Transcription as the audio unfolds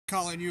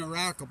calling you a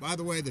radical. By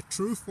the way, the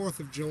true 4th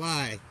of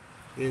July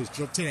is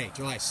today,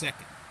 July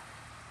 2nd.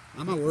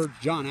 On my word,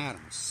 John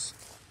Adams.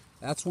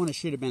 That's when it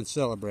should have been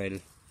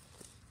celebrated.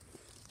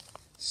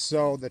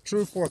 So, the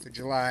true 4th of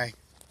July.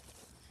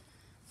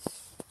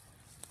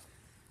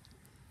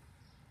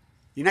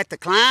 Unite the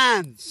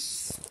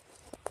clans!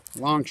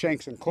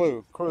 Longshanks and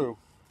crew.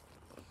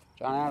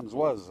 John Adams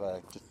was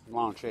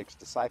Longshanks'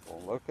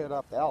 disciple. Look it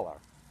up, Eller.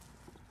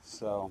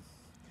 So,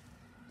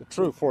 the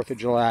true 4th of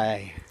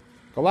July.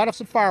 Go light up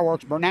some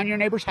fireworks, burn down your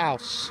neighbor's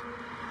house.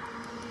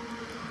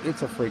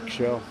 It's a freak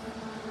show.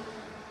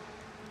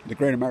 The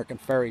Great American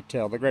Fairy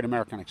Tale, the Great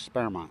American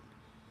Experiment.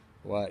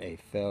 What a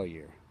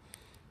failure.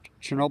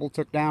 Chernobyl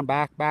took down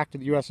back to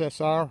the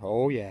U.S.S.R.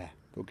 Oh yeah,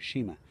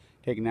 FUKUSHIMA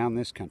taking down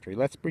this country.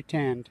 Let's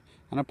pretend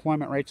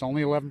unemployment rate's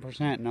only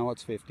 11%. No,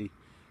 it's 50.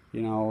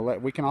 You know,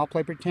 we can all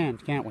play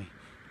pretend, can't we?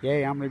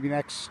 Yay, I'm going to be the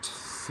next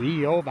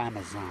CEO of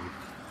Amazon.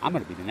 I'm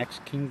going to be the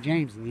next King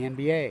James in the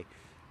NBA.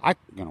 I'm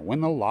going to win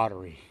the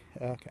lottery.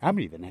 I'm going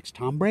to be the next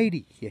Tom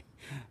Brady.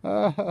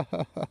 The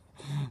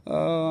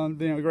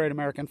Great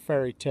American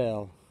Fairy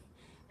Tale.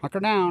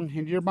 Hunker down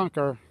into your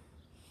bunker.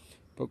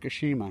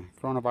 Fukushima.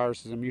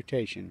 Coronavirus is a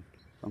mutation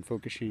from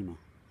Fukushima.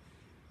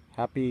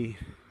 Happy,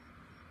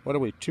 what are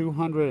we,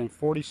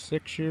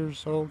 246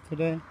 years old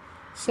today?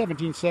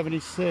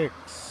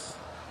 1776.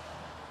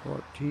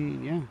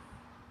 14, yeah.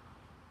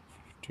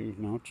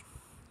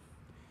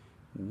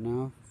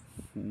 No.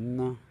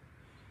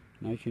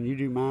 Can you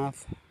do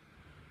math?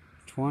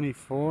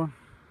 24.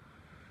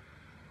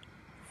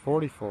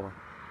 44.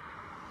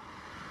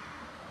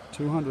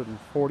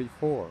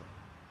 244.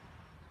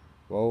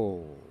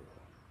 Whoa.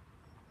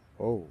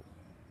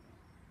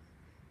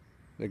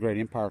 The great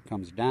empire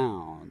comes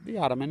down. The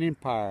Ottoman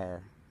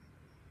Empire.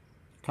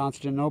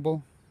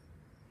 Constantinople.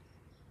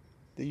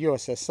 The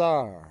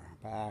U.S.S.R.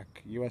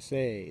 Back.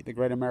 U.S.A. The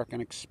Great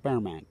American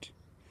Experiment.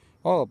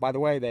 Oh, by the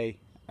way, they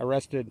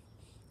arrested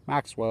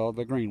Maxwell,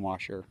 the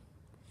greenwasher,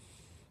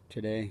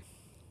 today.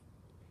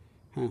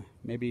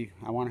 Maybe,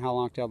 I wonder how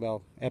long till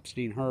they'll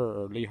Epstein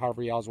her or Lee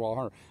Harvey Oswald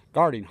her.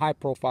 Guarding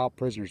high-profile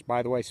prisoners.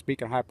 By the way,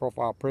 speaking of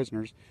high-profile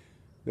prisoners,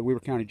 the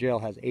Weber County Jail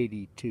has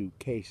 82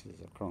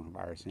 cases of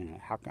coronavirus in it.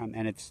 How come?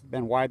 And it's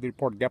been widely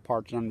reported.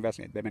 Gephardt's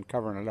uninvestigated. They've been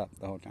covering it up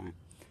the whole time.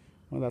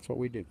 Well, that's what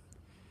we do.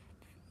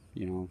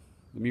 You know,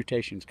 the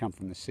mutations come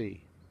from the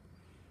sea.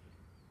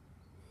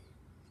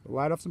 So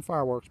light up some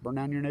fireworks. Burn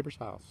down your neighbor's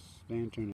house. Stay in tune.